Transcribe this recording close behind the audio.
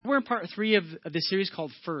in part 3 of this series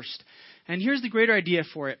called First. And here's the greater idea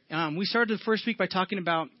for it. We started the first week by talking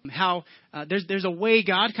about how there's a way.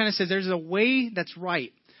 God kind of says there's a way that's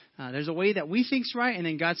right. There's a way that we think's right, and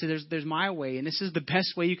then God says there's my way, and this is the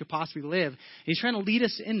best way you could possibly live. And He's trying to lead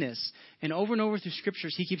us in this. And over through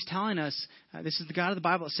Scriptures, He keeps telling us, this is the God of the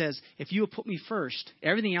Bible that says, if you will put me first,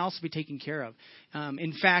 everything else will be taken care of.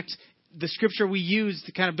 In fact, the Scripture we use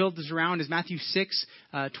to kind of build this around is Matthew 6,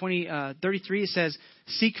 33. It says,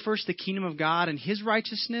 seek first the kingdom of God and His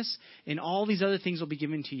righteousness, and all these other things will be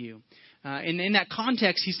given to you. And in that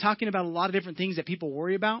context, He's talking about a lot of different things that people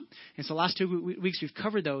worry about. And so the last 2 weeks we've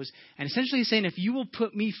covered those. And essentially He's saying, if you will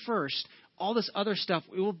put me first, all this other stuff,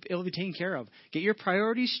 it will be taken care of. Get your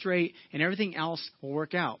priorities straight, and everything else will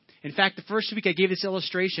work out. In fact, the first week I gave this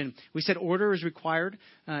illustration. We said order is required.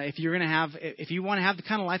 If you want to have the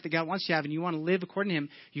kind of life that God wants you to have, and you want to live according to Him,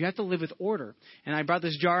 you have to live with order. And I brought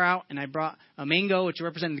this jar out, and I brought a mango, which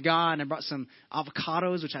represented God, and I brought some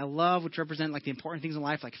avocados, which I love, which represent like the important things in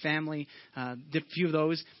life, like family, a few of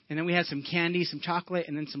those. And then we had some candy, some chocolate,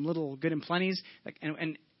 and then some little good and plenties.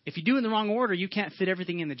 And if you do it in the wrong order, you can't fit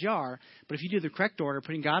everything in the jar. But if you do the correct order,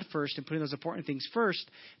 putting God first and putting those important things first,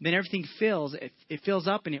 then everything fills. It fills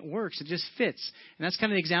up and it works. It just fits. And that's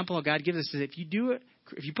kind of the example of God gives us. Is if you do it,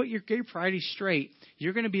 if you get your priorities straight,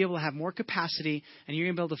 you're going to be able to have more capacity, and you're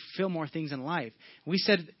going to be able to fulfill more things in life. We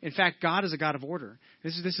said, in fact, God is a God of order.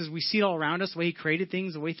 This is we see it all around us, the way He created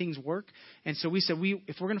things, the way things work. And so we said,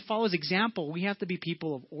 if we're going to follow His example, we have to be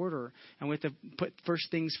people of order, and we have to put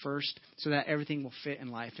first things first so that everything will fit in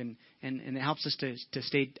life, and it helps us to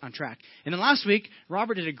stay on track. And then last week,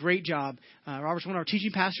 Robert did a great job. Robert's one of our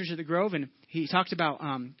teaching pastors at the Grove, and he talked about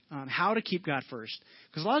how to keep God first.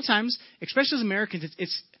 Because a lot of times, especially as Americans,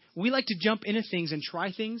 we like to jump into things and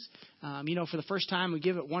try things. For the first time, we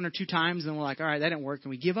give it 1 or 2 times, and then we're like, all right, that didn't work, and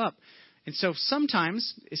we give up. And so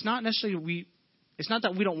sometimes it's not necessarily it's not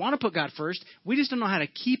that we don't want to put God first. We just don't know how to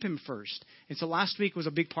keep Him first. And so last week was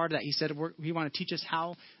a big part of that. He said we want to teach us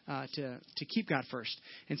how to keep God first.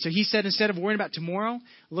 And so he said, instead of worrying about tomorrow,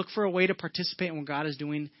 look for a way to participate in what God is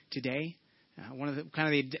doing today. One of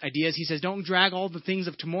the ideas, he says, don't drag all the things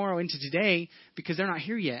of tomorrow into today because they're not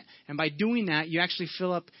here yet. And by doing that, you actually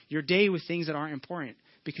fill up your day with things that aren't important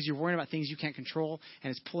because you're worrying about things you can't control,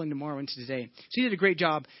 and it's pulling tomorrow into today. So he did a great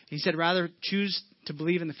job. He said, rather choose to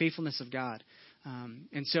believe in the faithfulness of God.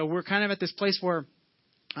 And so we're kind of at this place where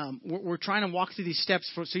we're trying to walk through these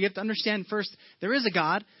steps. So you have to understand first, there is a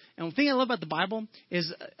God. And the thing I love about the Bible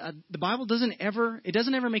is the Bible doesn't ever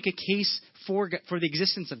make a case for the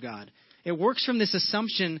existence of God. It works from this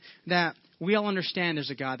assumption that we all understand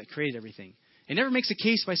there's a God that created everything. It never makes a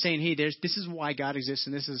case by saying, hey, this is why God exists,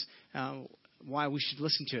 and this is why we should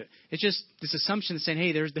listen to it. It's just this assumption saying,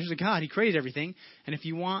 hey, there's a God. He created everything. And if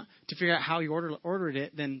you want to figure out how He ordered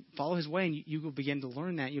it, then follow His way, and you will begin to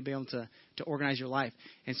learn that. You'll be able to organize your life.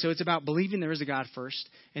 And so it's about believing there is a God first.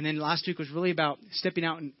 And then last week was really about stepping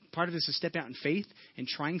out. And part of this is stepping out in faith and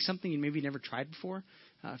trying something you maybe never tried before.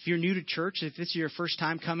 If you're new to church, if this is your first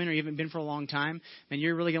time coming or you haven't been for a long time, then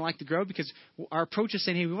you're really going to like to grow because our approach is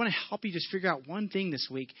saying, hey, we want to help you just figure out one thing this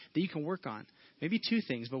week that you can work on. Maybe 2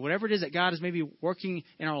 things, but whatever it is that God is maybe working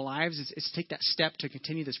in our lives, it's take that step to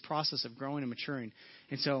continue this process of growing and maturing.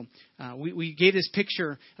 And so we gave this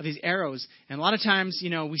picture of these arrows. And a lot of times,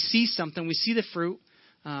 we see something, we see the fruit,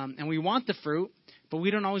 and we want the fruit, but we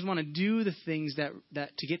don't always want to do the things that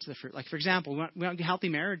to get to the fruit. Like, for example, we want a healthy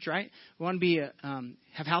marriage, right? We want to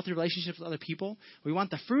have healthy relationships with other people. We want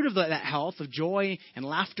the fruit of that health, of joy and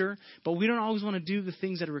laughter, but we don't always want to do the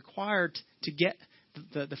things that are required to get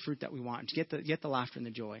the fruit that we want, to get the laughter and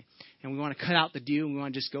the joy. And we want to cut out the do, and we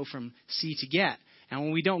want to just go from see to get. And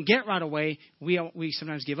when we don't get right away, we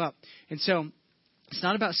sometimes give up. And so it's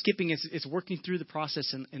not about skipping. It's working through the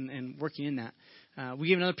process and working in that. We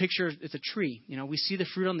give another picture. It's a tree. We see the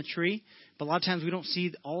fruit on the tree, but a lot of times we don't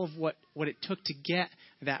see all of what it took to get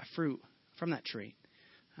that fruit from that tree.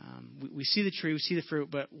 We see the tree, we see the fruit,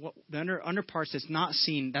 but the under parts that's not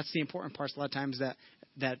seen, that's the important parts a lot of times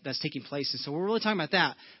that's taking place. And so we're really talking about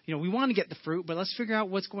that. We want to get the fruit, but let's figure out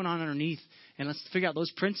what's going on underneath, and let's figure out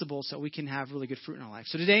those principles so we can have really good fruit in our life.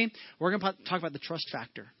 So today, we're going to talk about the trust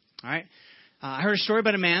factor. All right? I heard a story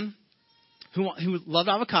about a man who loved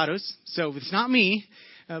avocados. So it's not me.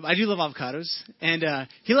 I do love avocados. And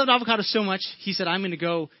he loved avocados so much, he said, I'm going to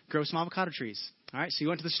go grow some avocado trees. All right, so he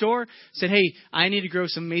went to the store, said, hey, I need to grow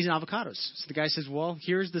some amazing avocados. So the guy says, well,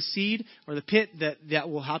 here's the seed or the pit that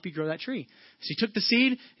will help you grow that tree. So he took the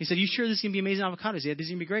seed. He said, you sure this is going to be amazing avocados? Yeah, this is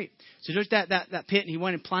going to be great. So he took that pit, and he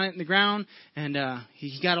went and planted it in the ground, and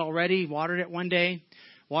he got it all ready, watered it one day,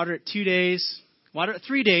 watered it 2 days, watered it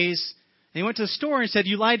 3 days, he went to the store and said,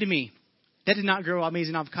 "You lied to me. That did not grow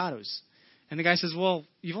amazing avocados." And the guy says, "Well,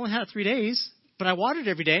 you've only had it 3 days, but I watered it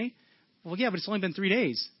every day." "Well, yeah, but it's only been 3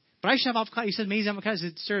 days. But I should have avocado." He said, "Amazing avocados." I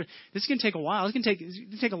said, "Sir, this is going to take a while. It's going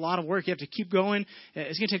to take a lot of work. You have to keep going.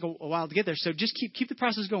 It's going to take a while to get there. So just keep the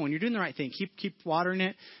process going. You're doing the right thing. Keep watering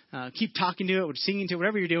it. Keep talking to it, singing to it,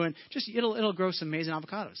 whatever you're doing. Just it'll grow some amazing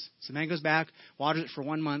avocados." So the man goes back, waters it for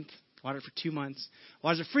 1 month, waters it for 2 months,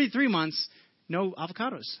 waters it for 3 months. No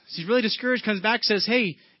avocados. So he's really discouraged. Comes back, says,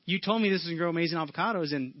 "Hey, you told me this was going to grow amazing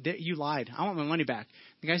avocados, and you lied. I want my money back."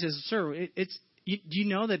 The guy says, "Sir, do you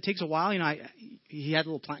know that it takes a while? You know, he had a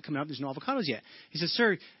little plant coming up. There's no avocados yet." He says,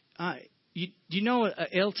 "Sir, do you know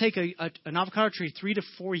it'll take an avocado tree 3 to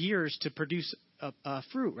 4 years to produce a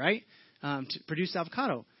fruit, right? To produce the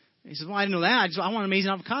avocado." And he says, "Well, I didn't know that. I want amazing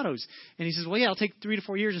avocados." And he says, "Well, yeah, it'll take 3 to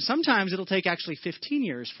 4 years, and sometimes it'll take actually 15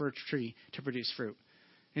 years for a tree to produce fruit."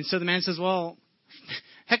 And so the man says, "Well,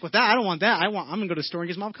 heck with that. I don't want that. I'm going to go to the store and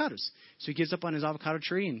get some avocados." So he gets up on his avocado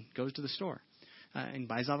tree and goes to the store and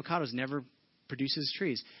buys avocados. Never produces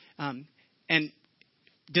trees, and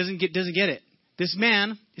doesn't get it. This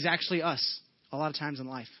man is actually us a lot of times in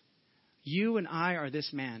life. You and I are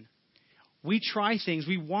this man. We try things.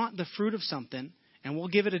 We want the fruit of something, and we'll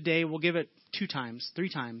give it a day. We'll give it 2 times, 3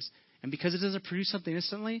 times, and because it doesn't produce something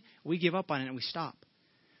instantly, we give up on it and we stop.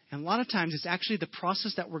 And a lot of times, it's actually the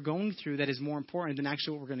process that we're going through that is more important than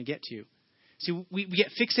actually what we're going to get to. See, we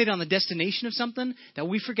get fixated on the destination of something that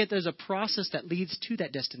we forget there's a process that leads to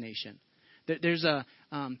that destination. There's I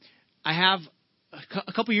have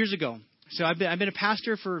a couple years ago. So I've been a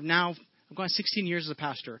pastor for now. I'm going 16 years as a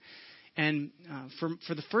pastor, and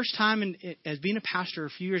for the first time as being a pastor a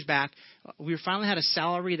few years back, we finally had a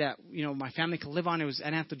salary that my family could live on. I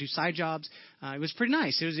didn't have to do side jobs. It was pretty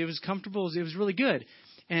nice. It was comfortable. It was really good.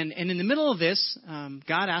 And in the middle of this,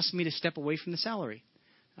 God asked me to step away from the salary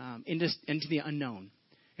into the unknown.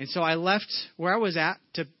 And so I left where I was at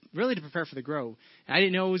to prepare for the Grove. And I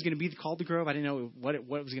didn't know it was going to be called the Grove. I didn't know what it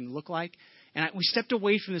was going to look like. And we stepped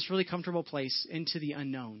away from this really comfortable place into the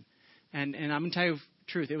unknown. And I'm going to tell you the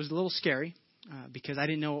truth. It was a little scary because I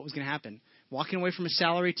didn't know what was going to happen. Walking away from a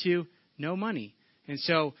salary to no money. And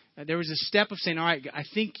so there was a step of saying, all right, I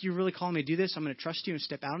think you're really calling me to do this. I'm going to trust you and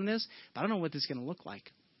step out on this. But I don't know what this is going to look like.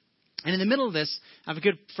 And in the middle of this, I have a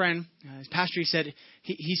good friend, his pastor.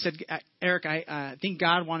 He said, "Eric, I think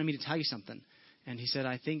God wanted me to tell you something." And he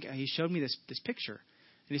said, he showed me this picture.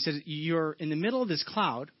 And he said, "You're in the middle of this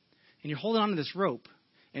cloud, and you're holding on to this rope.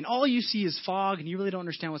 And all you see is fog, and you really don't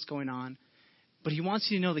understand what's going on. But he wants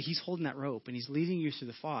you to know that he's holding that rope, and he's leading you through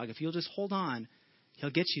the fog. If you'll just hold on, he'll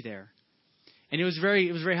get you there." And it was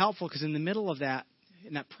very helpful because in the middle of that,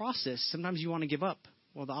 in that process, sometimes you want to give up.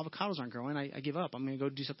 Well, the avocados aren't growing. I give up. I'm going to go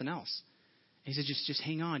do something else. And he said, just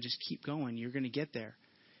hang on. Just keep going. You're going to get there.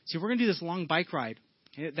 See, we're going to do this long bike ride.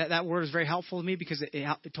 That word was very helpful to me because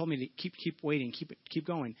it told me to keep waiting, keep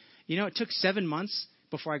going. It took 7 months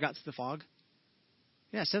before I got to the fog.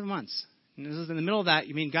 Yeah, 7 months. And this is in the middle of that.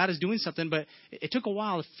 God is doing something, but it took a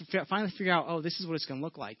while to finally figure out, oh, this is what it's going to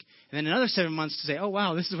look like. And then another 7 months to say, oh,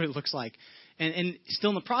 wow, this is what it looks like. And still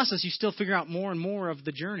in the process, you still figure out more and more of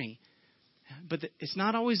the journey. But it's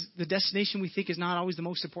not always the destination we think is not always the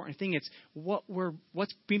most important thing. It's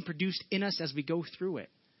what's being produced in us as we go through it,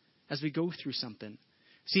 as we go through something.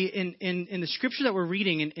 See, in the scripture that we're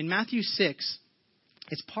reading in Matthew 6,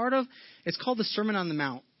 it's called the Sermon on the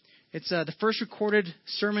Mount. It's the first recorded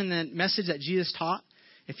message that Jesus taught.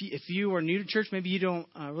 If you are new to church, maybe you don't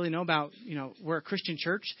really know about, we're a Christian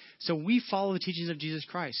church. So we follow the teachings of Jesus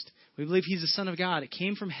Christ. We believe he's the Son of God. It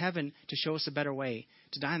came from heaven to show us a better way,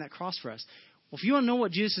 to die on that cross for us. Well, if you want to know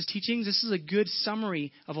what Jesus' teachings, this is a good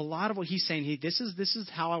summary of a lot of what he's saying. Hey, this is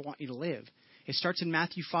how I want you to live. It starts in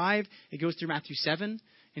Matthew 5. It goes through Matthew 7.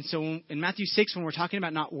 And so in Matthew 6, when we're talking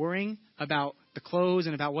about not worrying about the clothes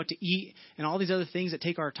and about what to eat and all these other things that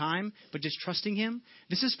take our time, but just trusting him,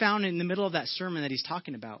 this is found in the middle of that sermon that he's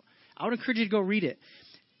talking about. I would encourage you to go read it.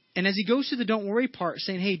 And as he goes through the don't worry part,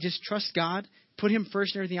 saying, hey, just trust God, put him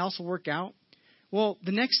first and everything else will work out. Well,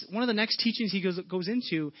 one of the next teachings he goes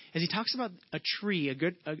into is he talks about a tree.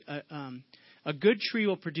 A good tree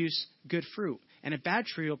will produce good fruit, and a bad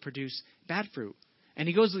tree will produce bad fruit. And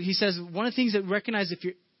he says one of the things that recognize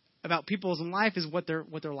about people's life is what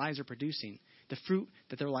their lives are producing, the fruit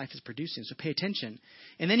that their life is producing. So pay attention.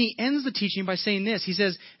 And then he ends the teaching by saying this. He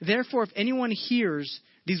says, therefore, if anyone hears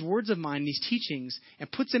these words of mine, these teachings,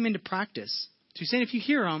 and puts them into practice. So he's saying if you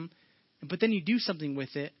hear them, but then you do something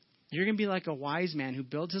with it, you're going to be like a wise man who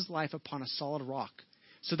builds his life upon a solid rock,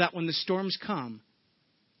 so that when the storms come,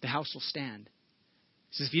 the house will stand.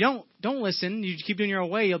 He says, if you don't listen, you keep doing your own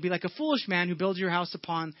way, you'll be like a foolish man who builds your house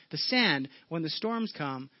upon the sand. When the storms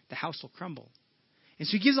come, the house will crumble. And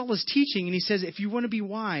so he gives all this teaching, and he says, if you want to be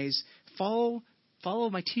wise, follow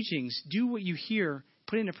my teachings. Do what you hear.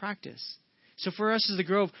 Put it into practice. So for us as the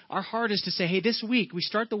Grove, our heart is to say, hey, this week, we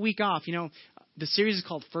start the week off. The series is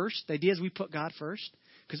called First. The idea is we put God first.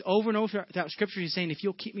 Because over and over throughout Scripture, he's saying, if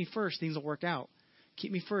you'll keep me first, things will work out.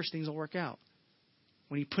 Keep me first, things will work out.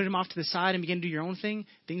 When you put him off to the side and begin to do your own thing,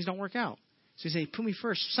 things don't work out. So he's saying, put me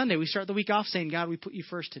first. Sunday, we start the week off saying, God, we put you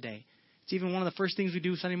first today. It's even one of the first things we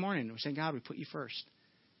do Sunday morning. We're saying, God, we put you first.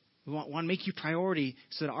 We want to make you priority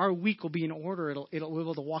so that our week will be in order. It'll be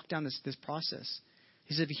able to walk down this process.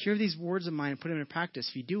 He said, if you hear these words of mine and put them into practice,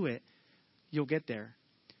 if you do it, you'll get there.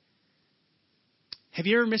 Have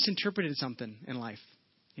you ever misinterpreted something in life?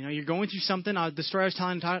 You're going through something. The story I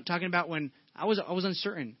was talking about when I was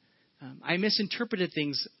uncertain. I misinterpreted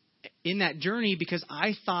things in that journey because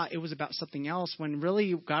I thought it was about something else, when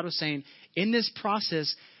really God was saying, in this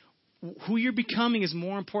process, who you're becoming is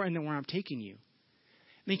more important than where I'm taking you.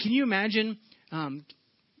 I mean, can you imagine?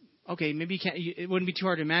 Okay, maybe you can't. It wouldn't be too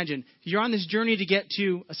hard to imagine. You're on this journey to get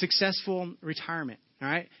to a successful retirement. All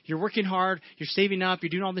right, you're working hard, you're saving up, you're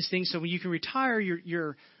doing all these things, so when you can retire,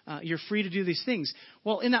 you're free to do these things.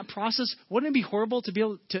 Well, in that process, wouldn't it be horrible to be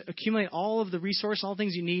able to accumulate all of the resources, all the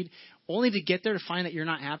things you need, only to get there to find that you're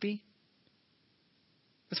not happy?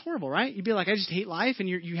 That's horrible, right? You'd be like, I just hate life, and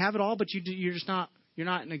you have it all, but you're just not in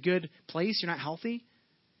a good place. You're not healthy.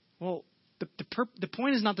 Well, the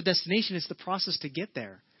point is not the destination; it's the process to get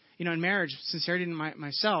there. In marriage, Sincerity and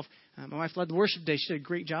myself, my wife led the worship day. She did a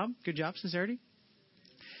great job. Good job, Sincerity.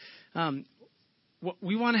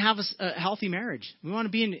 We want to have a healthy marriage. We want to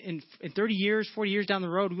be in 30 years, 40 years down the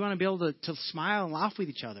road, we want to be able to smile and laugh with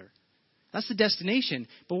each other. That's the destination.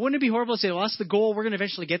 But wouldn't it be horrible to say, well, that's the goal, we're going to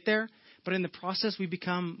eventually get there? But in the process, we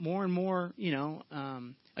become more and more,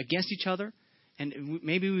 against each other. And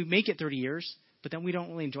maybe we make it 30 years, but then we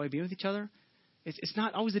don't really enjoy being with each other. It's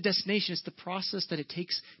not always the destination. It's the process that it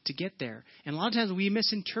takes to get there. And a lot of times we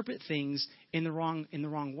misinterpret things in the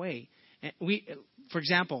wrong way. For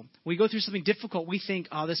example, we go through something difficult. We think,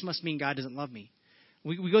 oh, this must mean God doesn't love me.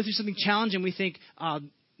 We go through something challenging. We think,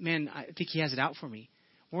 man, I think he has it out for me.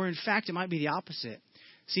 Or in fact, it might be the opposite.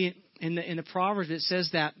 See, in the Proverbs, it says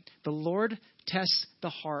that the Lord tests the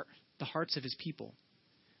hearts of his people.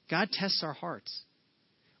 God tests our hearts.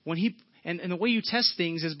 And the way you test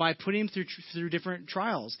things is by putting them through different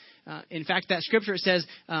trials. In fact, that scripture, it says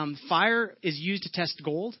fire is used to test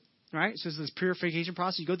gold. Right? So it's this purification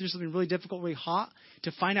process. You go through something really difficult, really hot,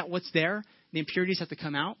 to find out what's there. The impurities have to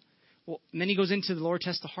come out. Well, and then he goes into the Lord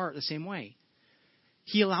test the heart the same way.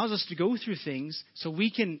 He allows us to go through things so we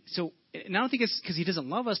can. And I don't think it's because he doesn't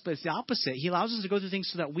love us, but it's the opposite. He allows us to go through things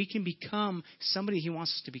so that we can become somebody he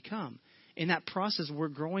wants us to become. In that process, we're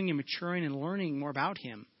growing and maturing and learning more about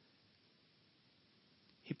him.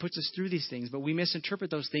 He puts us through these things, but we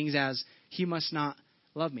misinterpret those things as he must not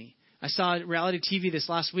love me. I saw reality TV this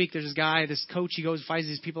last week. There's this guy, this coach. He goes and finds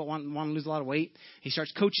these people that want to lose a lot of weight. He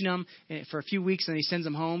starts coaching them for a few weeks, and then he sends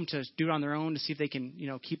them home to do it on their own to see if they can,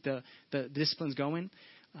 keep the disciplines going.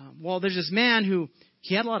 Well, there's this man who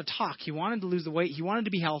he had a lot of talk. He wanted to lose the weight. He wanted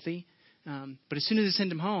to be healthy. But as soon as they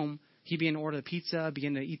sent him home, he began to order the pizza,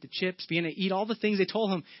 began to eat the chips, began to eat all the things they told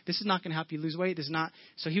him. This is not going to help you lose weight. This is not.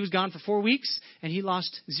 So he was gone for 4 weeks, and he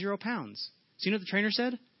lost 0 pounds. So you know what the trainer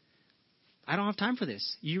said? I don't have time for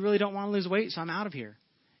this. You really don't want to lose weight, so I'm out of here.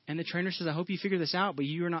 And the trainer says, I hope you figure this out, but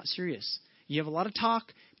you are not serious. You have a lot of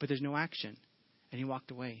talk, but there's no action. And he walked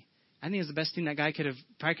away. I think it was the best thing that guy could have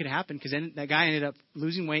happened, because then that guy ended up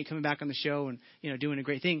losing weight, coming back on the show, and doing a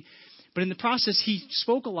great thing. But in the process, he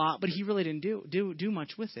spoke a lot, but he really didn't do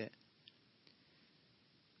much with it.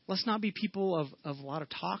 Let's not be people of a lot of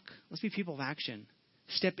talk. Let's be people of action.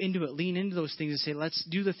 Step into it, lean into those things and say, let's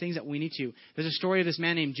do the things that we need to. There's a story of this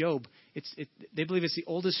man named Job. They believe it's the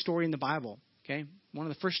oldest story in the Bible. Okay, one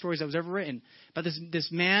of the first stories that was ever written. But this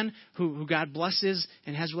man who God blesses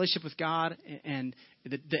and has a relationship with God, and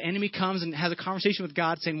the enemy comes and has a conversation with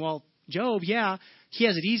God saying, well, Job, yeah, he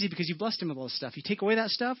has it easy because you blessed him with all this stuff. You take away that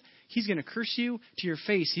stuff, he's going to curse you to your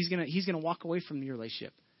face. He's going to walk away from your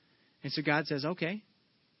relationship. And so God says, okay,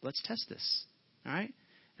 let's test this. All right.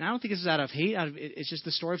 And I don't think this is out of hate. It's just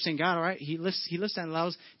the story of saying, God, all right, he lifts that and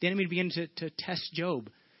allows the enemy to begin to test Job.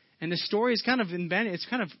 And the story is kind of invented. It's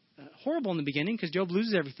kind of horrible in the beginning because Job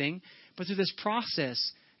loses everything. But through this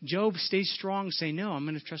process, Job stays strong, saying, no, I'm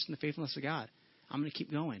going to trust in the faithfulness of God. I'm going to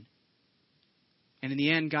keep going. And in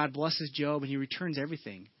the end, God blesses Job and he returns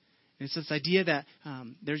everything. And it's this idea that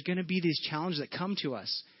there's going to be these challenges that come to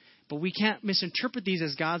us. But we can't misinterpret these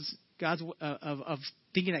as God's of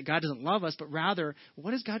thinking that God doesn't love us, but rather,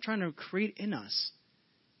 what is God trying to create in us?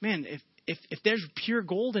 Man, if there's pure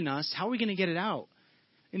gold in us, how are we going to get it out?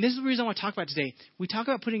 And this is the reason I want to talk about today. We talk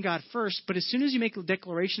about putting God first, but as soon as you make a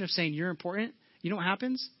declaration of saying you're important, you know what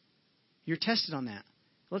happens? You're tested on that.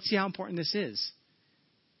 Let's see how important this is.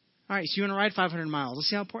 All right, so you want to ride 500 miles. Let's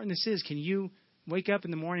see how important this is. Can you wake up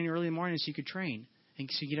in the morning, early in the morning, so you could train and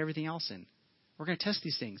so you get everything else in? We're going to test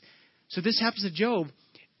these things. So this happens to Job.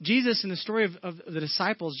 Jesus, in the story of the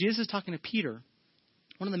disciples, Jesus is talking to Peter,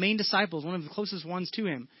 one of the main disciples, one of the closest ones to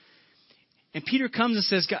him. And Peter comes and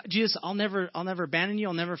says, Jesus, I'll never abandon you.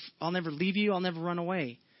 I'll never leave you. I'll never run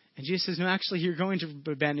away. And Jesus says, no, actually, you're going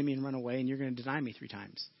to abandon me and run away, and you're going to deny me 3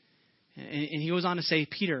 times. And he goes on to say,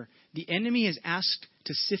 Peter, the enemy has asked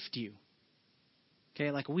to sift you,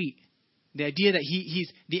 okay, like wheat. The idea that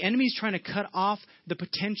the enemy's trying to cut off the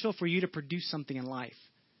potential for you to produce something in life.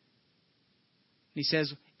 And he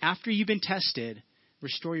says, after you've been tested,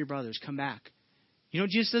 restore your brothers, come back. You know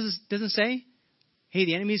what Jesus doesn't say? Hey,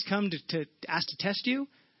 the enemy's come to ask to test you,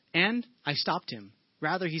 and I stopped him.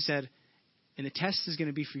 Rather, he said, and the test is going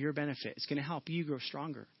to be for your benefit. It's going to help you grow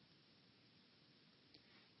stronger.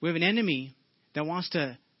 We have an enemy that wants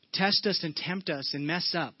to test us and tempt us and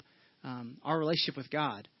mess up our relationship with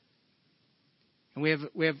God. And we have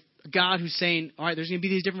a God who's saying, all right, there's going to be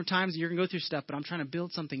these different times that you're going to go through stuff, but I'm trying to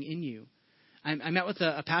build something in you. I met with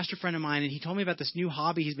a pastor friend of mine, and he told me about this new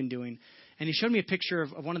hobby he's been doing. And he showed me a picture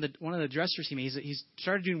of one of the dressers he made. He's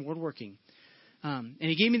started doing woodworking. And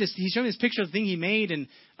he showed me this picture of the thing he made, and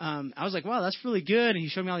I was like, wow, that's really good. And he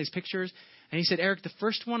showed me all these pictures. And he said, Eric, the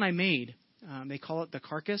first one I made, they call it the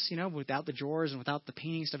carcass, without the drawers and without the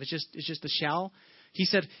painting stuff. It's just the shell. He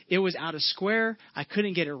said, it was out of square. I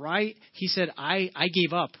couldn't get it right. He said, I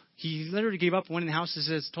gave up. He literally gave up, went in the house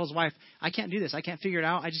and told his wife, I can't do this. I can't figure it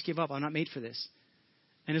out. I just give up. I'm not made for this.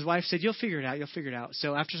 And his wife said, you'll figure it out. You'll figure it out.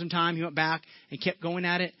 So after some time, he went back and kept going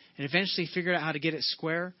at it and eventually figured out how to get it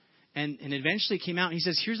square. And eventually came out. And he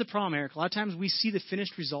says, here's the problem, Eric. A lot of times we see the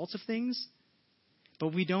finished results of things,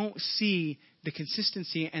 but we don't see the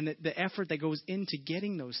consistency and the effort that goes into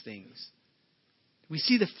getting those things. We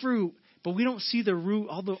see the fruit, but we don't see the root,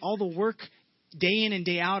 all the work day in and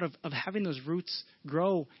day out of having those roots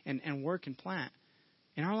grow and work and plant.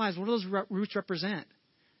 In our lives, what do those roots represent?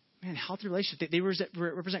 Man, healthy relationships. They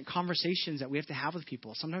represent conversations that we have to have with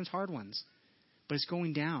people, sometimes hard ones, but it's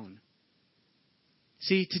going down.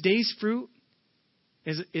 See, today's fruit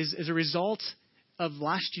is a result of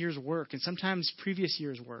last year's work and sometimes previous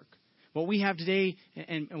year's work. What we have today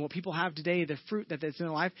and what people have today, the fruit that's in their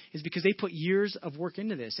life, is because they put years of work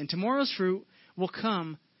into this. And tomorrow's fruit will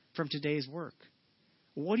come from today's work.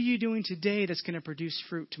 What are you doing today that's going to produce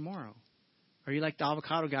fruit tomorrow? Are you like the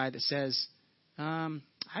avocado guy that says, I'm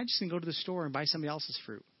just going to go to the store and buy somebody else's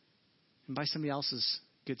fruit and buy somebody else's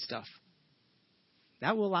good stuff?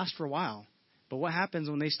 That will last for a while. But what happens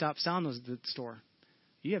when they stop selling those at the store?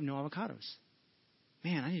 You have no avocados.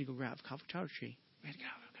 Man, I need to go grab an avocado tree.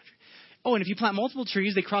 Oh, and if you plant multiple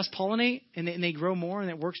trees, they cross-pollinate and they grow more and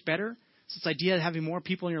it works better. So it's the idea of having more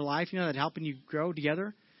people in your life, that helping you grow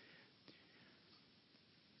together.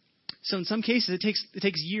 So in some cases, it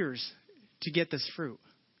takes years to get this fruit.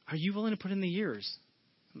 Are you willing to put in the years?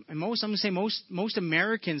 And most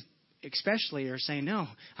Americans especially are saying, no,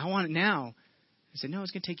 I want it now. I said, no,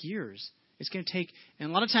 it's going to take years. It's going to take, and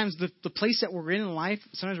a lot of times the place that we're in life,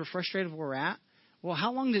 sometimes we're frustrated with where we're at. Well,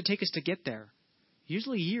 how long did it take us to get there?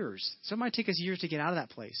 Usually years. Some might take us years to get out of that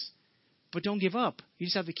place. But don't give up. You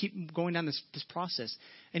just have to keep going down this process.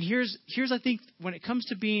 And here's I think, when it comes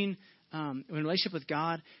to being in a relationship with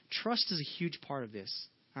God, trust is a huge part of this.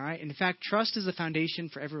 All right? And in fact, trust is the foundation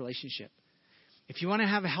for every relationship. If you want to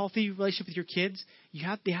have a healthy relationship with your kids,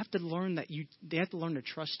 they have to learn to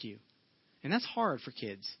trust you. And that's hard for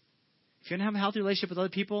kids. If you want to have a healthy relationship with other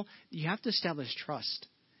people, you have to establish trust.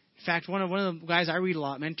 In fact, one of the guys I read a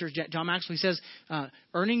lot, mentors, John Maxwell, he says,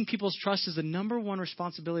 earning people's trust is the number one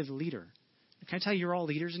responsibility of the leader. Can I tell you, you're all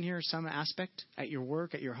leaders in here in some aspect, at your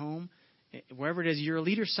work, at your home, wherever it is. You're a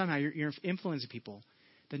leader somehow. You're influencing people.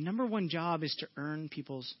 The number one job is to earn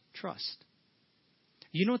people's trust.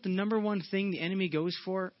 You know what the number one thing the enemy goes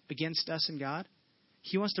for against us and God?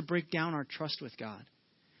 He wants to break down our trust with God.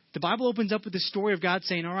 The Bible opens up with the story of God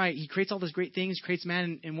saying, all right, he creates all these great things, creates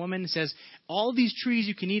man and woman, and says, all these trees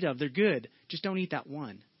you can eat of, they're good. Just don't eat that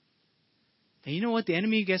one. And you know what the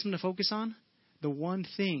enemy gets him to focus on? The one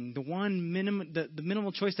thing, the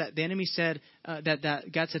minimal choice that the enemy said,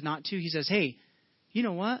 that God said not to. He says, hey, you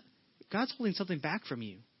know what? God's holding something back from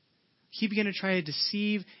you. He began to try to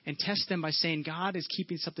deceive and test them by saying, God is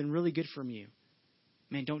keeping something really good from you.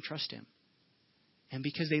 Man, don't trust him. And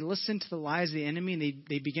because they listened to the lies of the enemy and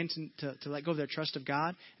they begin to let go of their trust of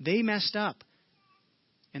God, they messed up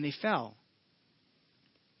and they fell.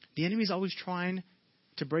 The enemy is always trying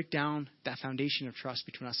to break down that foundation of trust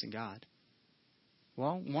between us and God.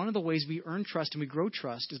 Well, one of the ways we earn trust and we grow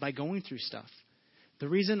trust is by going through stuff. The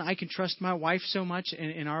reason I can trust my wife so much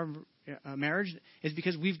in our marriage is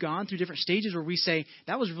because we've gone through different stages where we say,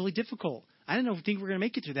 that was really difficult. I didn't think we were going to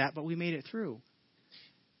make it through that, but we made it through.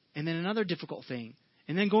 And then another difficult thing.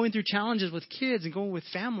 And then going through challenges with kids and going with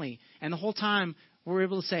family. And the whole time we're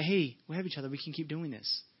able to say, hey, we have each other. We can keep doing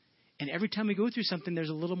this. And every time we go through something, there's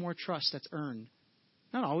a little more trust that's earned.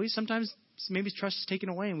 Not always. Sometimes maybe trust is taken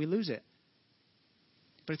away and we lose it.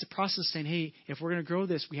 But it's a process saying, hey, if we're going to grow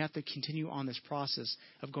this, we have to continue on this process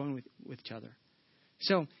of going with each other.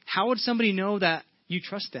 So how would somebody know that you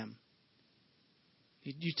trust them?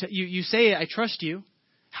 You say, I trust you.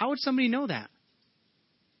 How would somebody know that?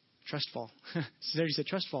 Trustful. So there you said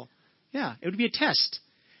trustful. Yeah, it would be a test.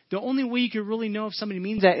 The only way you could really know if somebody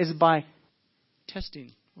means that is by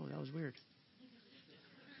testing. Oh, that was weird.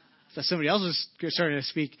 I thought somebody else was starting to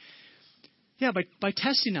speak. Yeah, by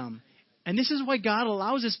testing them. And this is why God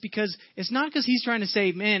allows us, because it's not because he's trying to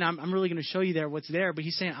say, man, I'm really going to show you there what's there. But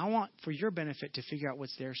he's saying, I want for your benefit to figure out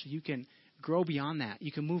what's there so you can grow beyond that.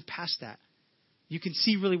 You can move past that. You can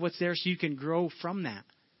see really what's there so you can grow from that.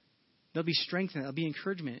 There'll be strength in that. There'll be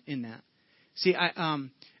encouragement in that. See, I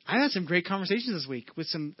had some great conversations this week with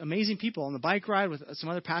some amazing people on the bike ride with some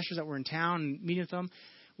other pastors that were in town and meeting with them.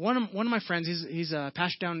 One of my friends, he's a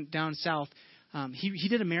pastor down south. He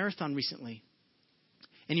did a marathon recently.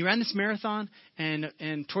 And he ran this marathon,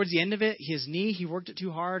 and towards the end of it, he worked it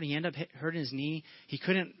too hard. He ended up hurting his knee. He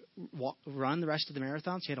couldn't run the rest of the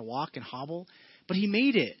marathon, so he had to walk and hobble. But he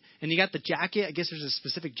made it. And he got the jacket. I guess there's a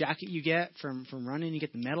specific jacket you get from running. You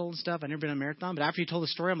get the medal and stuff. I've never been on a marathon. But after he told the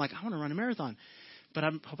story, I'm like, I want to run a marathon. But I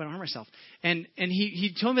hope I don't hurt myself. And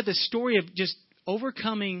he told me the story of just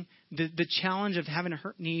overcoming the challenge of having a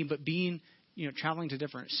hurt knee, but being, traveling to a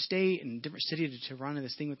different state and different city to run in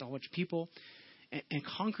this thing with a whole bunch of people. And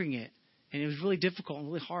conquering it. And it was really difficult and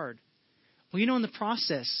really hard. Well, in the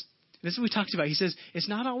process, this is what we talked about. He says, it's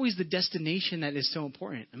not always the destination that is so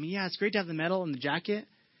important. I mean, yeah, it's great to have the medal and the jacket.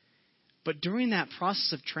 But during that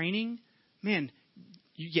process of training, man,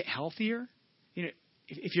 you get healthier.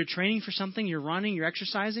 If you're training for something, you're running, you're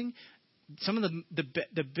exercising, some of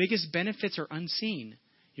the biggest benefits are unseen.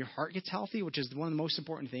 Your heart gets healthy, which is one of the most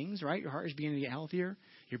important things, right? Your heart is beginning to get healthier.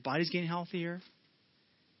 Your body's getting healthier.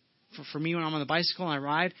 For me, when I'm on the bicycle and I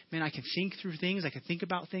ride, man, I can think through things. I can think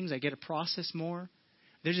about things. I get to process more.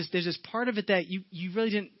 There's this part of it that you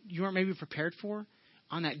weren't maybe prepared for.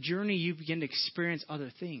 On that journey, you begin to experience other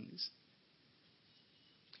things.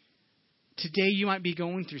 Today, you might be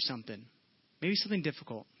going through something. Maybe something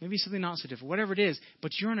difficult. Maybe something not so difficult. Whatever it is.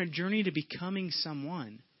 But you're on a journey to becoming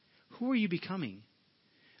someone. Who are you becoming?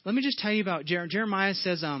 Let me just tell you about Jeremiah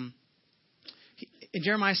says, in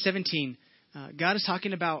Jeremiah 17, God is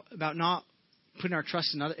talking about not putting our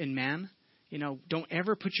trust in man. Don't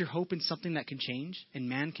ever put your hope in something that can change and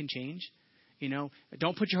man can change.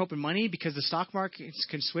 Don't put your hope in money because the stock markets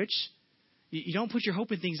can switch. You don't put your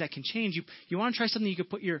hope in things that can change. You want to try something you can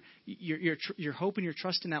put your hope and your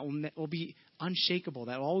trust in that will be unshakable,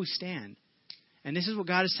 that will always stand. And this is what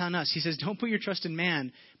God is telling us. He says, don't put your trust in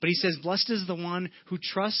man, but he says, blessed is the one who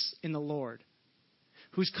trusts in the Lord,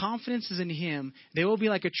 whose confidence is in him. They will be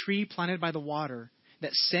like a tree planted by the water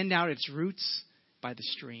that send out its roots by the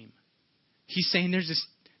stream. He's saying there's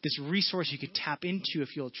this resource you could tap into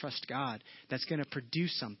if you'll trust God that's going to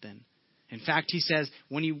produce something. In fact, he says,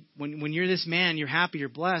 when you're this man, you're happy, you're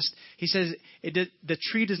blessed. He says, the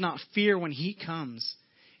tree does not fear when heat comes.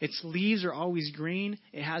 Its leaves are always green.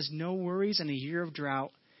 It has no worries in a year of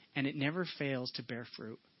drought, and it never fails to bear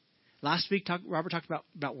fruit. Last week, Robert talked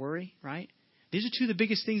about worry, right? These are two of the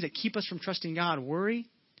biggest things that keep us from trusting God, worry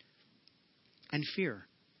and fear.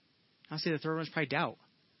 I'll say the third one is probably doubt.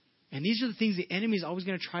 And these are the things the enemy is always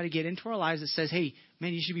going to try to get into our lives that says, hey,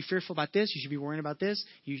 man, you should be fearful about this. You should be worrying about this.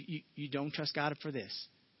 You don't trust God for this.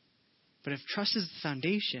 But if trust is the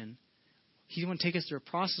foundation, he's going to take us through a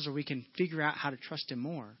process where we can figure out how to trust him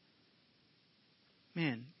more.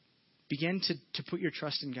 Man, begin to put your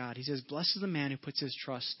trust in God. He says, blessed is the man who puts his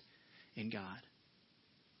trust in God.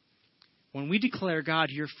 When we declare, God,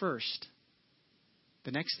 you're first,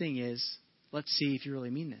 the next thing is, let's see if you really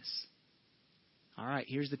mean this. All right,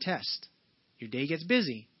 here's the test. Your day gets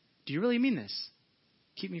busy. Do you really mean this?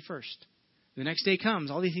 Keep me first. The next day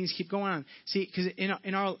comes. All these things keep going on. See, because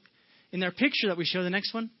in our picture that we show, the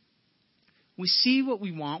next one, we see what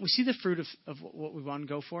we want. We see the fruit of what we want to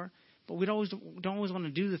go for. But we don't always want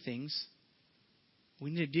to do the things. we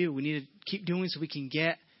need to do. We need to keep doing so we can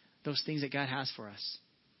get those things that God has for us.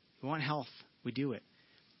 We want health. We do it.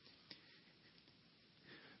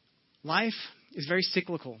 Life is very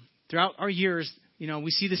cyclical. Throughout our years,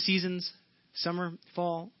 we see the seasons, summer,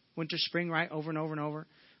 fall, winter, spring, right? Over and over and over.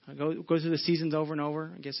 Go through the seasons over and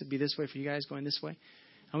over. I guess it'd be this way for you guys, going this way.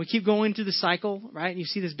 And we keep going through the cycle, right? And you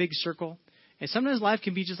see this big circle. And sometimes life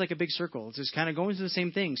can be just like a big circle. It's just kind of going through the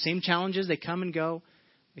same thing. Same challenges. They come and go.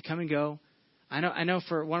 They come and go. I know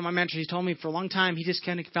for one of my mentors, he told me for a long time, he just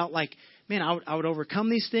kind of felt like, man, I would overcome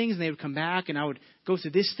these things and they would come back, and I would go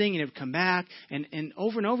through this thing and it would come back. And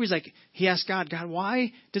over and over, he asked God,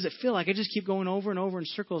 why does it feel like I just keep going over and over in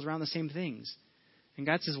circles around the same things? And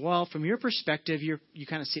God says, well, from your perspective, you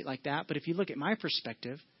kind of see it like that. But if you look at my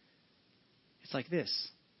perspective, it's like this.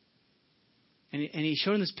 And he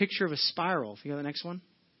showed him this picture of a spiral. If you go to the next one.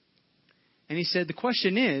 And he said, the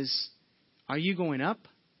question is, are you going up?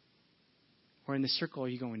 Or in the circle, are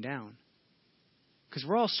you going down? Because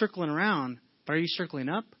we're all circling around, but are you circling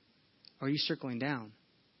up or are you circling down?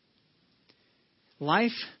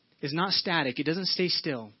 Life is not static. It doesn't stay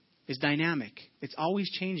still. It's dynamic. It's always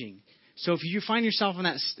changing. So if you find yourself in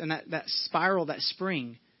that spiral, that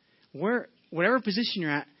spring, whatever position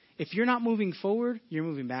you're at, if you're not moving forward, you're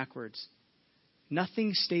moving backwards.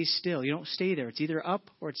 Nothing stays still. You don't stay there. It's either up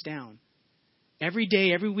or it's down. Every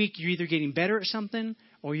day, every week, you're either getting better at something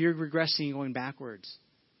or you're regressing and going backwards.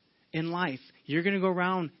 In life, you're going to go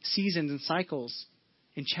around seasons and cycles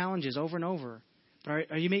and challenges over and over.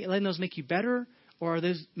 But are you letting those make you better, or are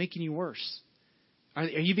those making you worse? Are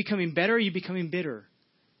you becoming better, or are you becoming bitter?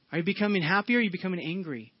 Are you becoming happier, or are you becoming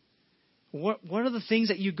angry? What are the things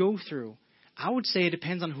that you go through? I would say it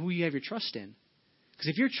depends on who you have your trust in. Because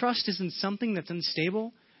if your trust is in something that's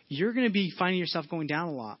unstable, you're going to be finding yourself going down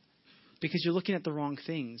a lot because you're looking at the wrong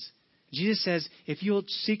things. Jesus says, if you'll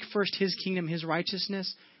seek first His kingdom, His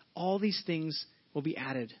righteousness, all these things will be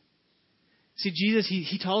added. See, Jesus,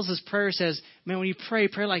 he tells us prayer, says, man, when you pray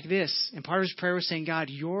like this. And part of His prayer was saying, God,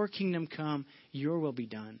 your kingdom come, your will be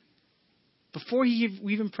done. Before we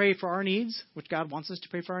even pray for our needs, which God wants us to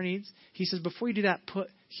pray for our needs, He says, before you do that, put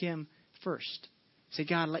Him first. Say,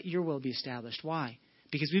 God, let your will be established. Why?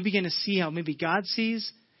 Because we begin to see how maybe God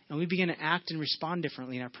sees, and we begin to act and respond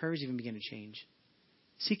differently, and our prayers even begin to change.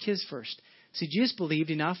 Seek His first. See, Jesus believed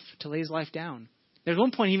enough to lay His life down. There's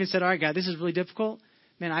one point He even said, all right, God, this is really difficult.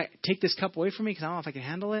 Man, I take this cup away from me because I don't know if I can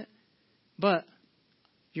handle it. But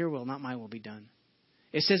your will, not my will, be done.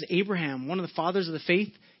 It says Abraham, one of the fathers of the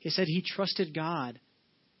faith, he said he trusted God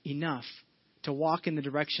enough to walk in the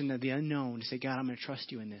direction of the unknown, to say, God, I'm going to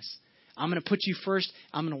trust you in this. I'm going to put you first.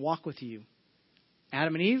 I'm going to walk with you.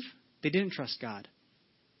 Adam and Eve, they didn't trust God.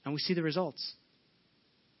 And we see the results.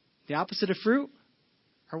 The opposite of fruit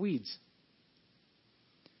are weeds.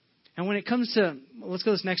 And when it comes to, let's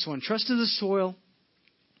go to this next one. Trust is the soil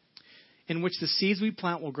in which the seeds we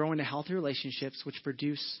plant will grow into healthy relationships which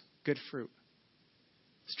produce good fruit.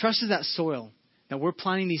 So trust is that soil that we're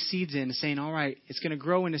planting these seeds in, saying, all right, it's going to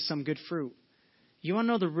grow into some good fruit. You want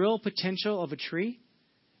to know the real potential of a tree?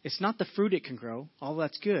 It's not the fruit it can grow, although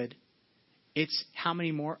that's good. It's how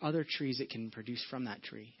many more other trees it can produce from that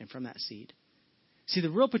tree and from that seed. See, the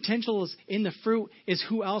real potential is in the fruit is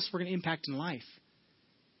who else we're going to impact in life.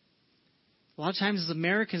 A lot of times as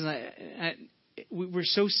Americans, we're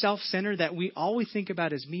so self-centered that all we think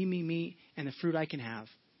about is me, and the fruit I can have.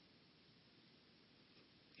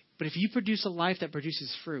 But if you produce a life that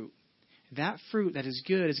produces fruit, that fruit that is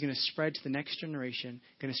good is going to spread to the next generation,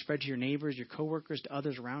 going to spread to your neighbors, your coworkers, to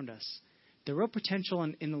others around us. The real potential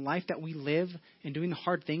in the life that we live and doing the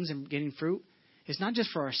hard things and getting fruit is not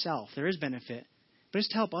just for ourselves. There is benefit, but it's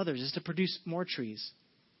to help others. It's to produce more trees,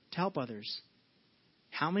 to help others.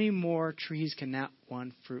 How many more trees can that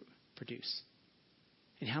one fruit produce?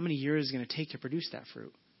 And how many years is it going to take to produce that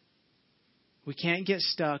fruit? We can't get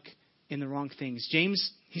stuck in the wrong things.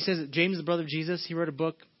 James, he says that James, the brother of Jesus, he wrote a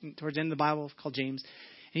book towards the end of the Bible called James.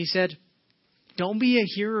 And he said, don't be a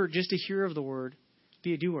hearer, just a hearer of the word.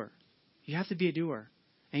 Be a doer. You have to be a doer.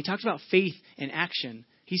 And he talks about faith and action.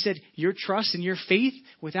 He said your trust and your faith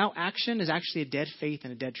without action is actually a dead faith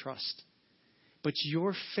and a dead trust. But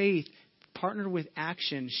your faith partnered with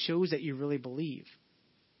action shows that you really believe.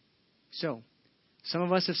 So, some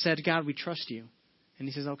of us have said, God, we trust you. And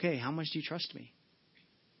He says, okay, how much do you trust me?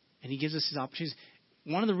 And He gives us His opportunities.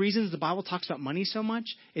 One of the reasons the Bible talks about money so much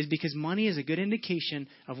is because money is a good indication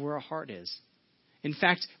of where our heart is. In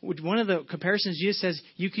fact, one of the comparisons, Jesus says,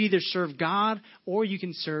 you can either serve God or you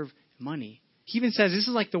can serve money. He even says this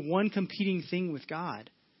is like the one competing thing with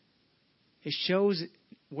God. It shows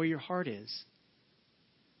where your heart is.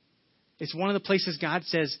 It's one of the places God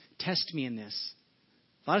says, test me in this.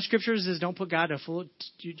 A lot of scriptures says don't put God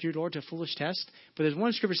your Lord to a foolish test. But there's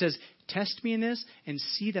one scripture that says, test me in this and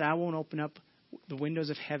see that I won't open up the windows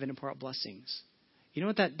of heaven and pour out blessings. You know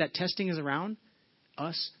what that testing is around?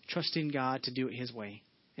 Us trusting God to do it his way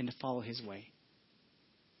and to follow his way.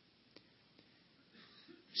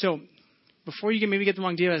 So before you can maybe get the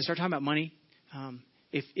wrong idea, start talking about money.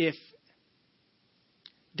 If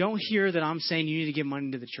don't hear that I'm saying you need to give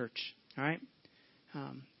money to the church. All right.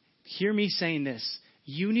 Hear me saying this.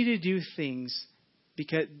 You need to do things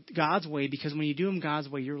because God's way, because when you do them God's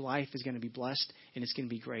way, your life is going to be blessed and it's going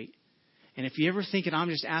to be great. And if you ever think that I'm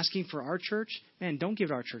just asking for our church, man, don't give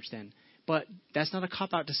to our church then. But that's not a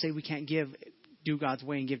cop-out to say we can't do God's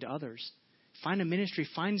way and give to others. Find a ministry.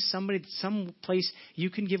 Find somebody, some place you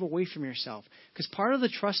can give away from yourself. Because part of the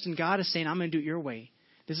trust in God is saying, I'm going to do it your way.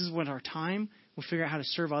 This is with our time. We'll figure out how to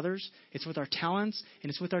serve others. It's with our talents, and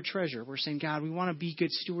it's with our treasure. We're saying, God, we want to be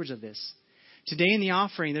good stewards of this. Today in the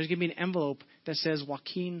offering, there's going to be an envelope that says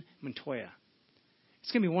Joaquin Montoya.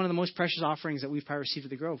 It's going to be one of the most precious offerings that we've probably received at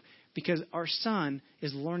the Grove because our son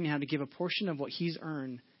is learning how to give a portion of what he's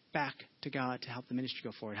earned back to God to help the ministry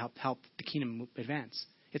go forward, help the kingdom advance.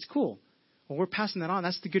 It's cool. Well, we're passing that on.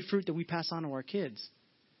 That's the good fruit that we pass on to our kids.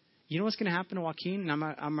 You know what's going to happen to Joaquin? And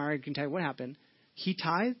I'm already going to tell you what happened. He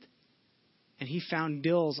tithed, and he found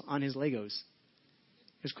deals on his Legos.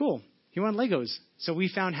 It was cool. He wanted Legos. So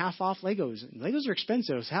we found half-off Legos. And Legos are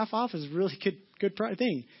expensive. So half-off is a really good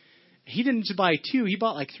thing. He didn't just buy 2. He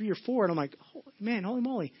bought like 3 or 4. And I'm like, oh, man, holy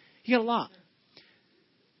moly. He got a lot.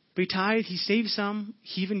 But he tithed. He saved some.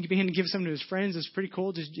 He even began to give some to his friends. It's pretty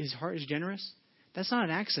cool. Just his heart is generous. That's not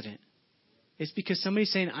an accident. It's because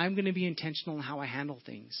somebody's saying, I'm going to be intentional in how I handle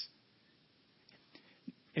things.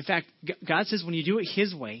 In fact, God says when you do it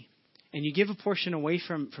his way and you give a portion away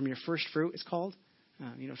from your first fruit, it's called,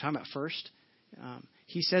 talking about first,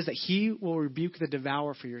 he says that he will rebuke the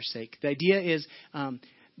devourer for your sake. The idea is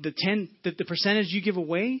the percentage you give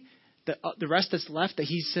away, the rest that's left that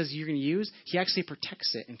he says you're going to use, he actually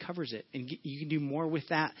protects it and covers it. And you can do more with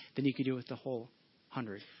that than you can do with the whole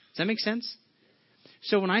 100. Does that make sense?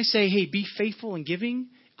 So when I say, hey, be faithful in giving,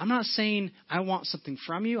 I'm not saying I want something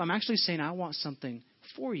from you. I'm actually saying I want something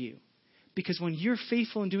for you. Because when you're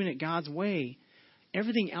faithful in doing it God's way,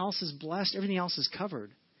 everything else is blessed. Everything else is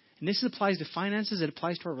covered. And this applies to finances. It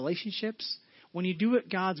applies to our relationships. When you do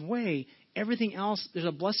it God's way, everything else, there's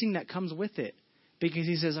a blessing that comes with it. Because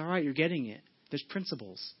he says, all right, you're getting it. There's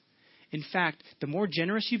principles. In fact, the more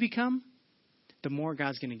generous you become, the more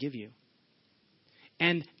God's going to give you.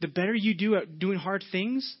 And the better you do at doing hard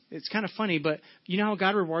things, it's kind of funny, but you know how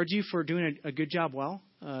God rewards you for doing a good job well,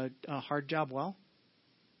 a hard job well?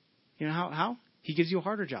 You know how? He gives you a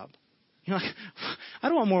harder job. You're like, I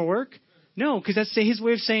don't want more work. No, because that's his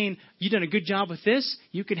way of saying, you've done a good job with this,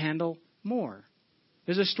 you can handle more.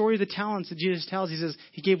 There's a story of the talents that Jesus tells. He says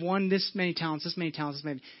he gave one this many talents, this many talents, this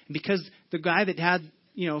many. And because the guy that had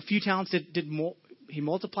a few talents he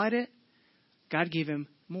multiplied it, God gave him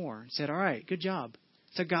more and said, all right, good job.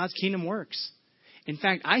 That's how God's kingdom works. In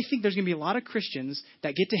fact, I think there's going to be a lot of Christians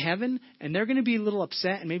that get to heaven and they're going to be a little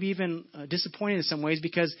upset and maybe even disappointed in some ways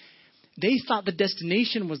because they thought the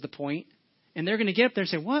destination was the point. And they're going to get up there and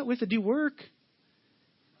say, what? We have to do work?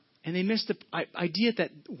 And they missed the idea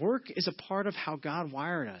that work is a part of how God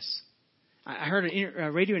wired us. I heard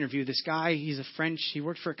a radio interview. This guy, he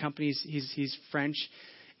worked for a company. He's French.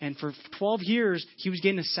 And for 12 years, he was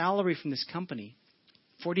getting a salary from this company.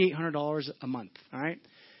 $4,800 a month, all right?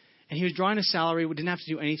 And he was drawing a salary, didn't have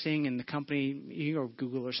to do anything, and the company, you can go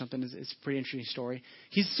Google or something, it's a pretty interesting story.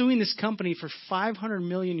 He's suing this company for 500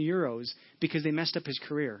 million euros because they messed up his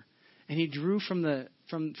career. And he drew from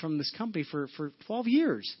this company for 12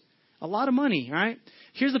 years. A lot of money, right?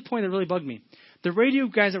 Here's the point that really bugged me. The radio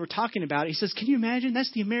guys that were talking about it, he says, can you imagine?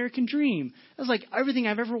 That's the American dream. That's like everything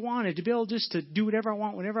I've ever wanted, to be able just to do whatever I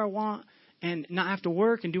want, whenever I want, and not have to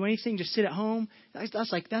work and do anything, just sit at home. That's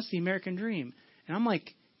the American dream. And I'm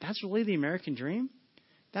like, that's really the American dream?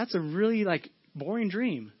 That's a really boring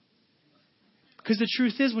dream. Because the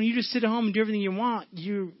truth is, when you just sit at home and do everything you want,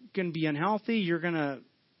 you're going to be unhealthy. You're going to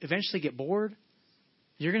eventually get bored.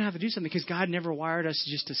 You're going to have to do something because God never wired us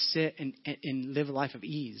just to sit and live a life of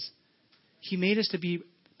ease. He made us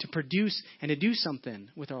to produce and to do something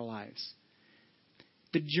with our lives.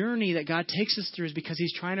 The journey that God takes us through is because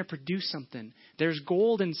he's trying to produce something. There's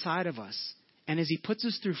gold inside of us. And as he puts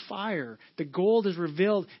us through fire, the gold is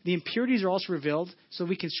revealed. The impurities are also revealed so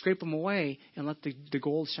we can scrape them away and let the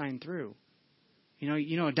gold shine through.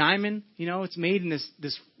 A diamond, it's made in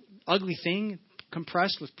this ugly thing,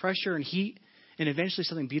 compressed with pressure and heat, and eventually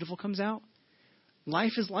something beautiful comes out.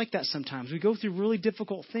 Life is like that sometimes. We go through really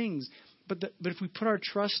difficult things. But if we put our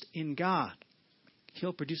trust in God,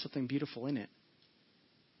 He'll produce something beautiful in it.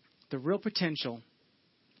 The real potential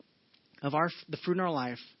of the fruit in our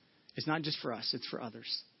life is not just for us, it's for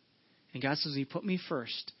others. And God says, you put me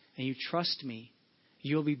first and you trust me,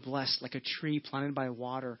 you'll be blessed like a tree planted by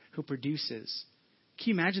water who produces. Can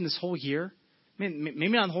you imagine this whole year? Maybe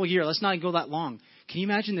not the whole year. Let's not go that long. Can you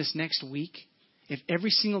imagine this next week? If every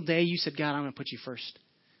single day you said, God, I'm going to put you first.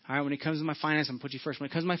 All right, when it comes to my finance, I'm going to put you first. When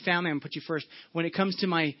it comes to my family, I'm going to put you first. When it comes to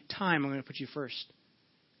my time, I'm going to put you first.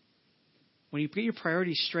 When you get your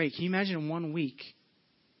priorities straight, can you imagine in 1 week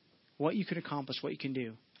what you could accomplish, what you can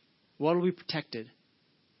do? What will be protected?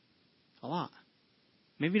 A lot.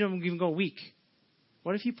 Maybe you don't even go a week.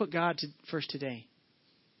 What if you put God first today?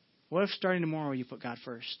 What if starting tomorrow you put God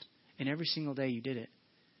first? And every single day you did it.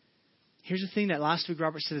 Here's the thing that last week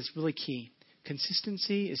Robert said is really key.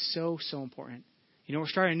 Consistency is so, so important. You know, we're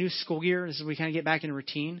starting a new school year. This is where we kind of get back in a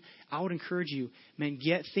routine. I would encourage you, man,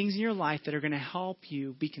 get things in your life that are going to help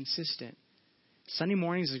you be consistent. Sunday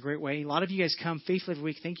mornings is a great way. A lot of you guys come faithfully every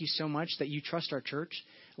week. Thank you so much that you trust our church.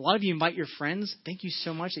 A lot of you invite your friends. Thank you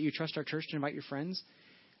so much that you trust our church to invite your friends.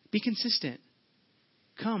 Be consistent.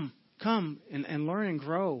 Come and learn and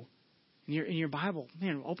grow in your Bible.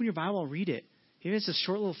 Man, open your Bible and read it. Even if it's a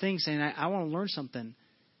short little thing saying, I want to learn something in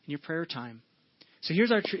your prayer time. So we're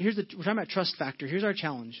talking about trust factor. Here's our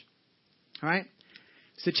challenge. All right?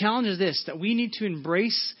 So the challenge is this, that we need to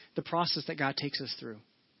embrace the process that God takes us through.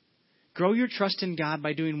 Grow your trust in God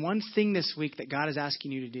by doing one thing this week that God is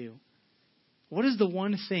asking you to do. What is the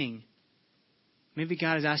one thing maybe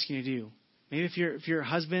God is asking you to do? Maybe if you're a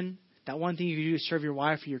husband, that one thing you can do is serve your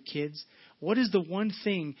wife or your kids. What is the one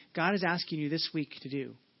thing God is asking you this week to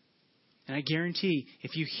do? And I guarantee,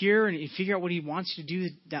 if you hear and you figure out what He wants you to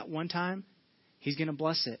do that one time, He's going to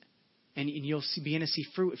bless it. And you'll begin to see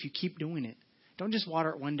fruit if you keep doing it. Don't just water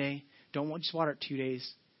it one day. Don't just water it 2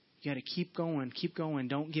 days. You got to keep going.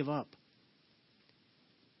 Don't give up.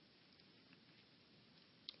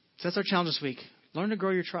 So that's our challenge this week. Learn to grow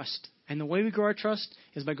your trust. And the way we grow our trust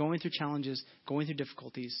is by going through challenges, going through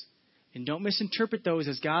difficulties. And don't misinterpret those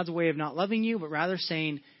as God's way of not loving you, but rather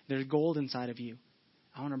saying there's gold inside of you.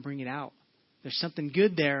 I want to bring it out. There's something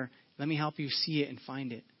good there. Let me help you see it and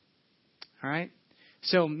find it. All right?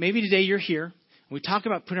 So maybe today you're here. We talk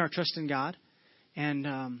about putting our trust in God. And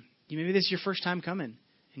maybe this is your first time coming.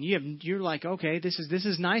 And you're like, okay, this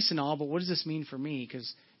is nice and all, but what does this mean for me?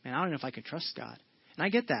 Because, man, I don't know if I can trust God. And I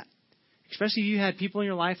get that. Especially if you had people in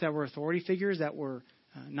your life that were authority figures that were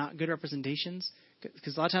not good representations.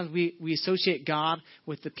 Because a lot of times we associate God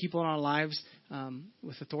with the people in our lives,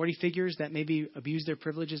 with authority figures that maybe abuse their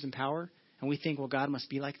privileges and power. And we think, well, God must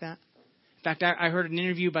be like that. In fact, I heard an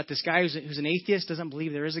interview about this guy who's an atheist, doesn't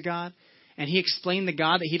believe there is a God. And he explained the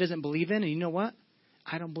God that he doesn't believe in. And you know what?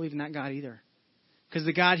 I don't believe in that God either. Because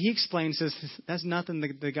the God he explains says, that's nothing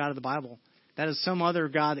the God of the Bible. That is some other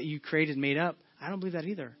God that you created and made up. I don't believe that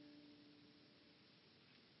either.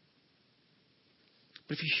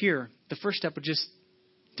 But if you're here, the first step would just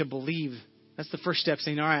to believe. That's the first step,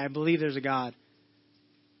 saying, all right, I believe there's a God.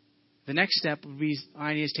 The next step would be, all right,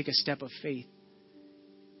 I need to take a step of faith.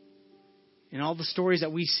 In all the stories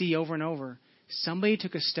that we see over and over, somebody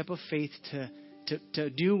took a step of faith to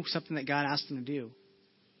do something that God asked them to do.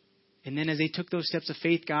 And then as they took those steps of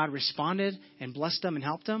faith, God responded and blessed them and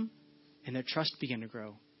helped them, and their trust began to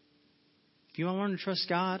grow. If you want to learn to trust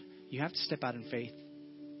God, you have to step out in faith.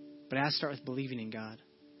 But it has to start with believing in God.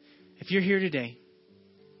 If you're here today,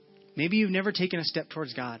 maybe you've never taken a step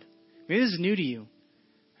towards God. Maybe this is new to you.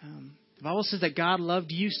 The Bible says that God loved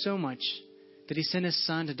you so much that He sent His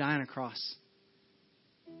Son to die on a cross.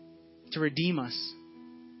 To redeem us.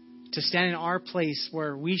 To stand in our place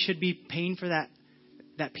where we should be paying for that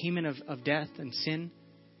payment of death and sin.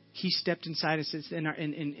 He stepped inside us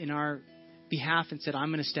in our behalf and said, I'm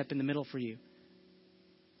going to step in the middle for you.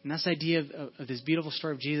 And that's the idea of this beautiful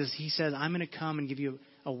story of Jesus. He says, I'm going to come and give you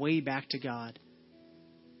a way back to God.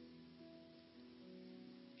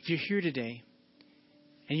 If you're here today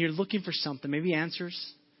and you're looking for something, maybe answers,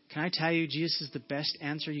 can I tell you Jesus is the best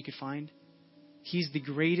answer you could find? He's the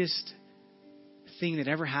greatest thing that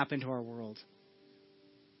ever happened to our world.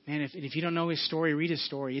 Man, if you don't know His story, read His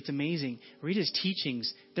story. It's amazing. Read His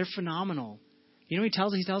teachings. They're phenomenal. You know what He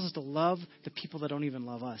tells us? He tells us to love the people that don't even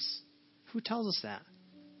love us. Who tells us that?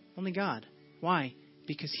 Only God. Why?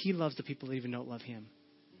 Because He loves the people that even don't love Him.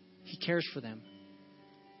 He cares for them.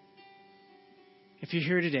 If you're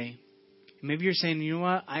here today, maybe you're saying, you know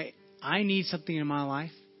what? I need something in my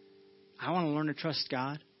life. I want to learn to trust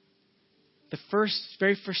God. The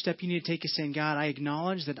very first step you need to take is saying, God, I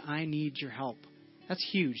acknowledge that I need your help. That's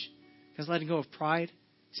huge. That's letting go of pride.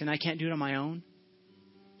 saying, I can't do it on my own.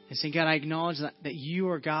 And saying, God, I acknowledge that you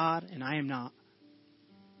are God and I am not.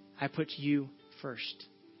 I put you first.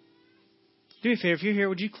 Do me a favor, if you're here,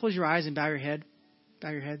 would you close your eyes and bow your head? Bow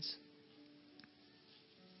your heads.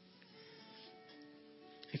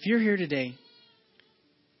 If you're here today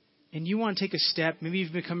and you want to take a step, maybe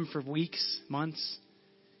you've been coming for weeks, months,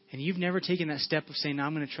 and you've never taken that step of saying, no,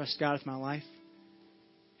 I'm going to trust God with my life.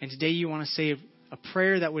 And today you want to say a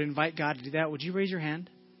prayer that would invite God to do that. Would you raise your hand?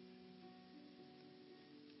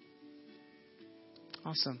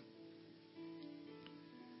 Awesome.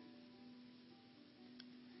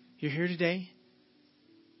 You're here today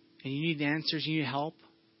and you need answers, you need help.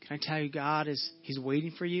 Can I tell you, He's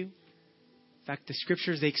waiting for you. In fact, the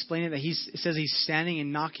scriptures, they explain it that it says He's standing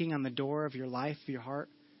and knocking on the door of your life, of your heart.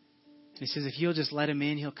 And it says if you'll just let Him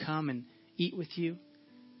in, He'll come and eat with you.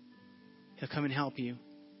 He'll come and help you.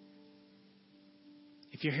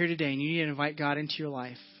 If you're here today and you need to invite God into your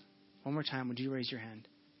life, one more time, would you raise your hand?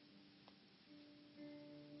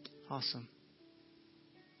 Awesome.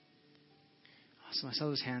 Awesome. I saw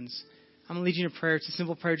those hands. I'm going to lead you in a prayer. It's a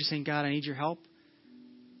simple prayer just saying, God, I need your help.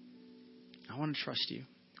 I want to trust you.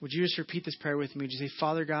 Would you just repeat this prayer with me? Just say,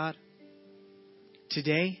 Father God,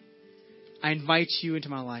 today I invite you into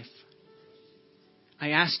my life. I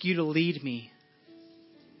ask you to lead me.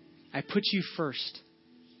 I put you first,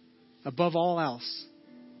 above all else.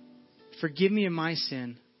 Forgive me of my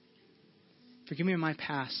sin. Forgive me of my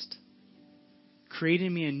past. Create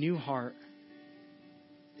in me a new heart,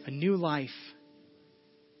 a new life.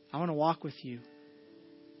 I want to walk with you.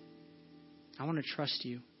 I want to trust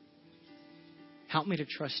you. Help me to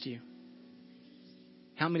trust you.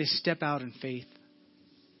 Help me to step out in faith.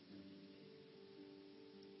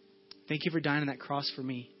 Thank you for dying on that cross for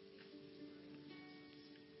me.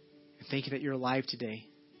 And thank you that you're alive today.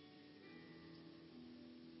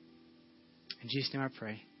 In Jesus' name I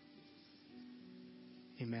pray.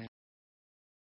 Amen.